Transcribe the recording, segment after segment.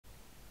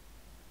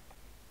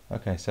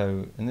Okay,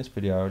 so in this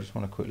video I just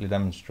want to quickly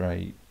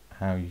demonstrate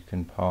how you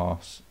can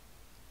parse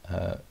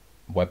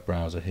web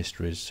browser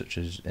histories such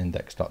as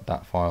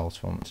Index.dat files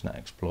from Internet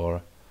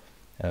Explorer.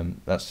 I'm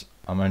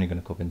only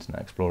going to cover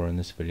Internet Explorer in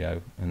this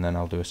video, and then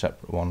I'll do a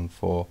separate one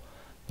for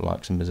the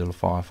likes of Mozilla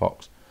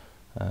Firefox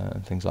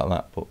and things like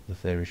that, but the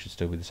theory should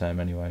still be the same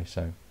anyway,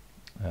 so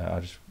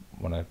I just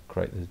want to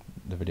create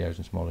the videos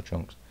in smaller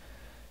chunks.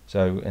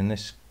 So in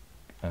this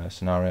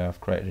scenario I've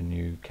created a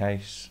new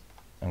case.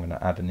 I'm going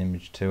to add an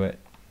image to it,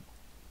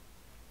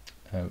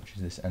 which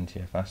is this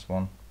NTFS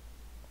one.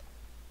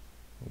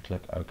 We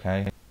click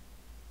OK.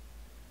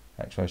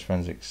 Exposed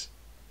Forensics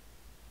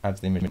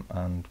adds the image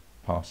and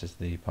parses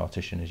the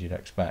partition as you'd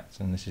expect,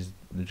 and this is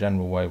the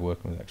general way of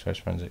working with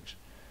Exposed Forensics.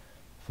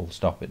 Full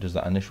stop. It does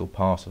that initial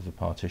parse of the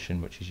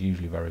partition, which is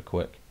usually very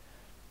quick,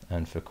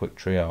 and for quick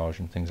triage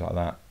and things like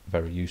that,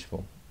 very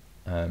useful.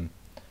 But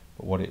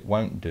what it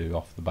won't do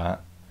off the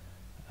bat,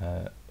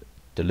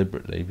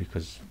 deliberately,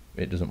 because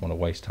it doesn't want to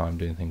waste time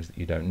doing things that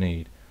you don't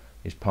need,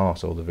 is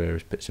parse all the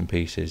various bits and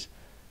pieces,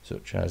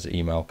 such as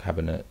email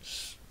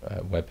cabinets,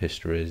 web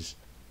histories,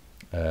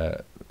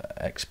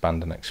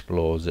 expand and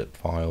explore zip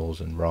files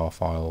and RAR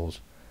files,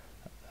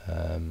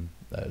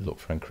 look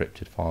for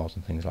encrypted files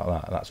and things like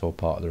that. That's all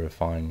part of the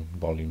refine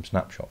volume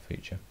snapshot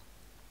feature.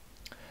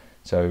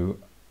 So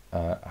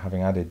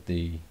having added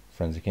the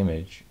forensic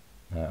image,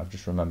 I've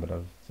just remembered, I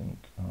think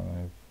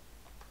no,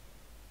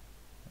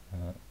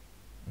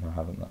 I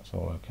haven't, that's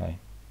all okay.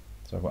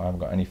 So I haven't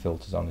got any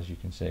filters on, as you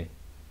can see,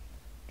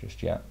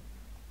 just yet.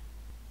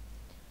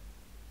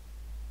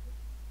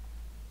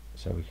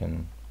 So we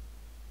can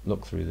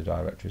look through the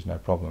directories, no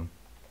problem.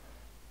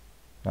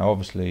 Now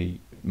obviously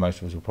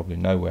most of us will probably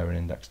know where an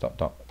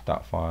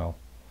index.dat file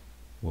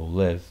will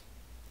live,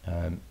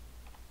 and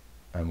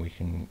we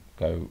can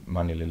go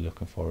manually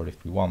looking for it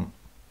if we want.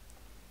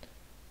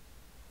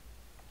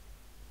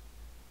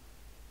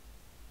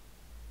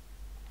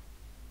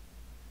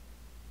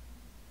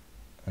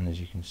 And as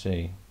you can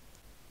see,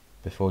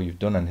 before you've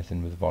done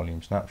anything with the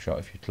volume snapshot,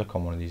 if you click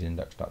on one of these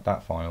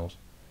index.dat files,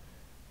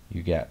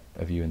 you get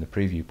a view in the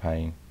preview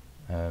pane,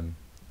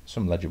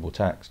 some legible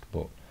text,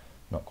 but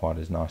not quite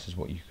as nice as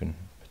what you can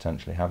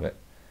potentially have it.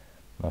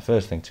 My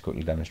first thing to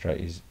quickly demonstrate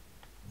is,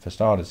 for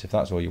starters, if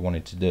that's all you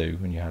wanted to do,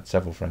 and you had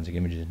several forensic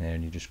images in here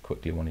and you just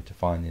quickly wanted to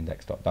find the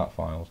index.dat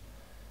files,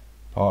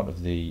 part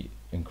of the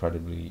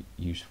incredibly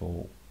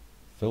useful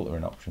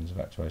filtering options of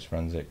Exposed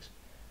Forensics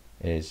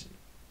is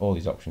all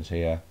these options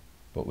here,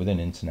 but within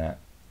Internet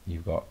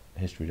you've got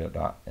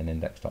history.dat and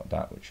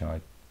index.dat, which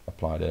I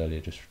applied earlier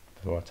just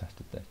before I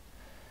tested this.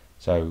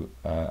 So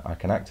I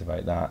can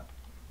activate that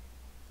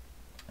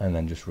and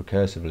then just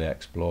recursively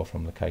explore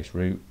from the case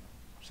root,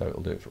 so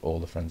it'll do it for all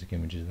the forensic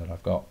images that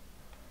I've got,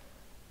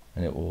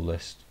 and it will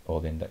list all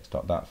the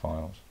index.dat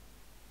files.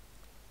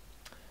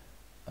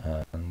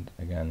 And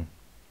again,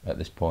 at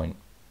this point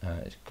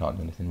it can't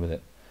do anything with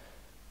it.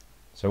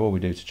 So all we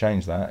do to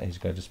change that is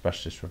go to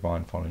Specialist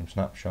Refine Volume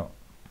Snapshot.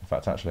 In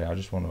fact, actually I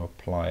just want to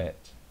apply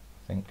it,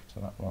 I think, to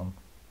that one.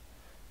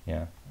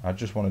 Yeah, I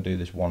just want to do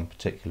this one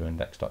particular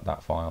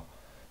index.dat file,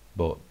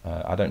 but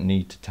I don't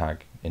need to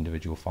tag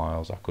individual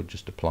files. I could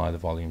just apply the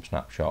volume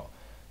snapshot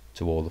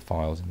to all the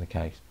files in the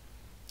case,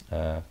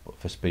 but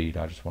for speed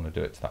I just want to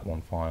do it to that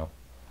one file.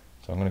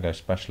 So I'm going to go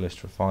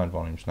Specialist Refine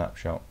Volume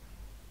Snapshot,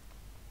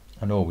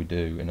 and all we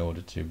do in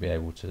order to be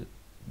able to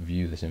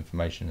view this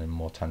information in a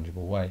more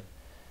tangible way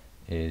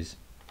is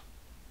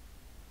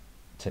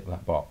tick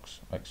that box,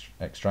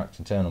 extract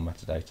internal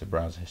metadata,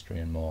 browser history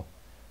and more,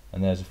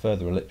 and there's a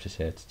further ellipsis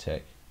here to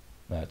tick,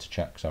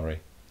 check,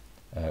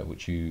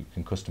 which you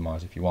can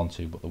customize if you want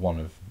to, but the one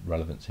of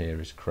relevance here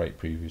is create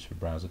previews for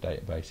browser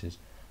databases,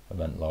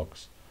 event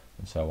logs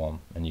and so on,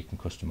 and you can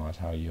customize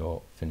how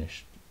your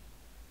finished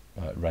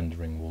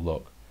rendering will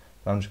look.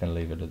 But I'm just going to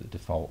leave it at the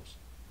defaults.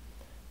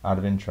 Out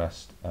of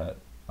interest,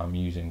 I'm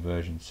using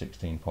version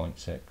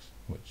 16.6,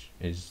 which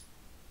is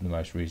the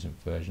most recent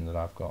version that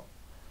I've got.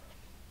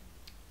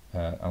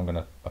 I'm going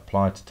to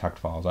apply to tagged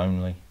files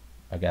only.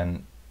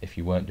 Again, if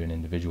you weren't doing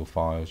individual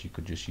files, you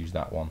could just use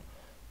that one,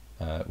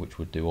 which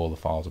would do all the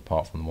files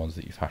apart from the ones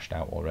that you've hashed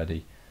out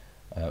already,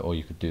 or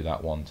you could do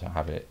that one to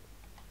have it,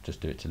 just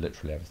do it to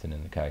literally everything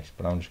in the case,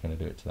 but I'm just going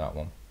to do it to that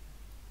one.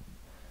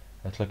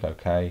 I click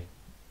OK.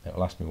 It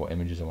will ask me what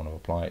images I want to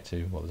apply it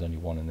to. Well, there's only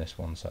one in this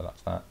one, so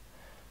that's that.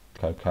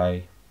 Click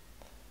OK.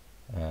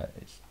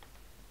 It's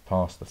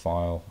parsed the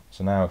file.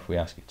 So now if we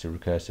ask it to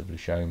recursively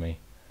show me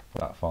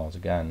that files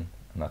again,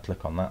 and I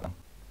click on that one,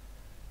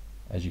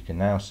 as you can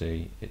now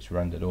see, it's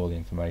rendered all the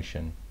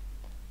information,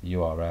 the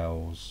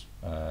URLs,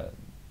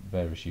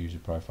 various user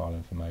profile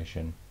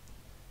information,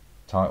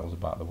 titles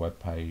about the web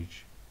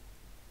page,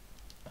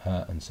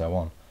 and so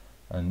on.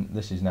 And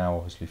this is now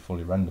obviously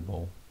fully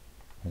renderable,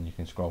 and you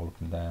can scroll up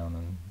and down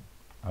and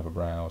have a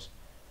browse.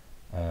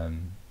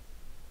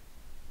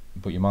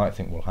 But you might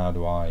think, well, how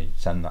do I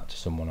send that to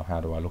someone, or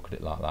how do I look at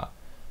it like that?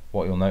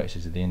 What you'll notice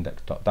is that the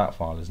index.dat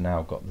file has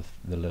now got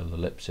the little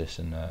ellipsis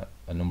and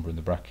a number in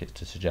the brackets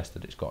to suggest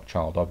that it's got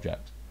child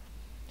object.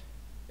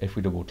 If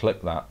we double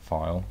click that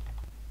file,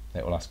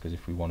 it will ask us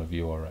if we want to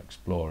view or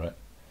explore it.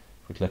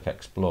 If we click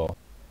explore,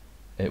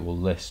 it will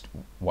list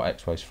what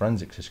Xwaste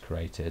Forensics has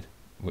created,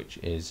 which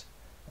is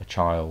a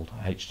child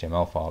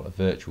HTML file, a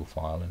virtual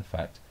file in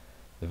effect.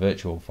 The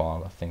virtual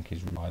file I think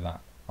is by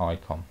that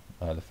icon,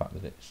 the fact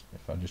that it's,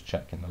 if I just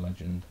check in the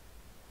legend,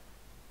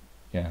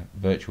 yeah,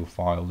 virtual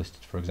file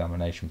listed for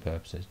examination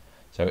purposes.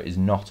 So it is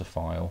not a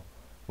file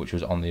which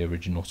was on the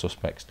original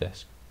suspect's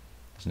disk.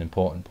 That's an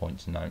important point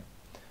to note.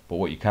 But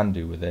what you can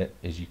do with it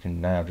is you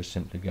can now just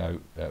simply go,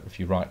 if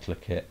you right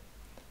click it,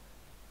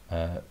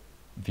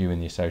 viewing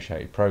the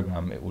associated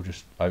program, it will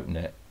just open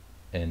it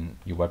in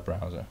your web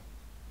browser.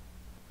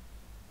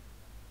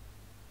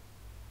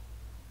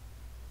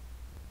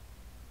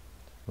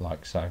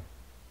 Like so.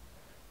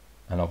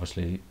 And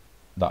obviously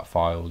that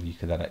file you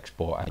can then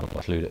export and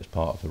include it as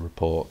part of the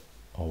report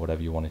or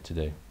whatever you wanted to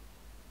do.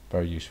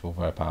 Very useful,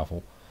 very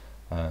powerful,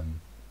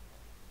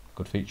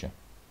 good feature.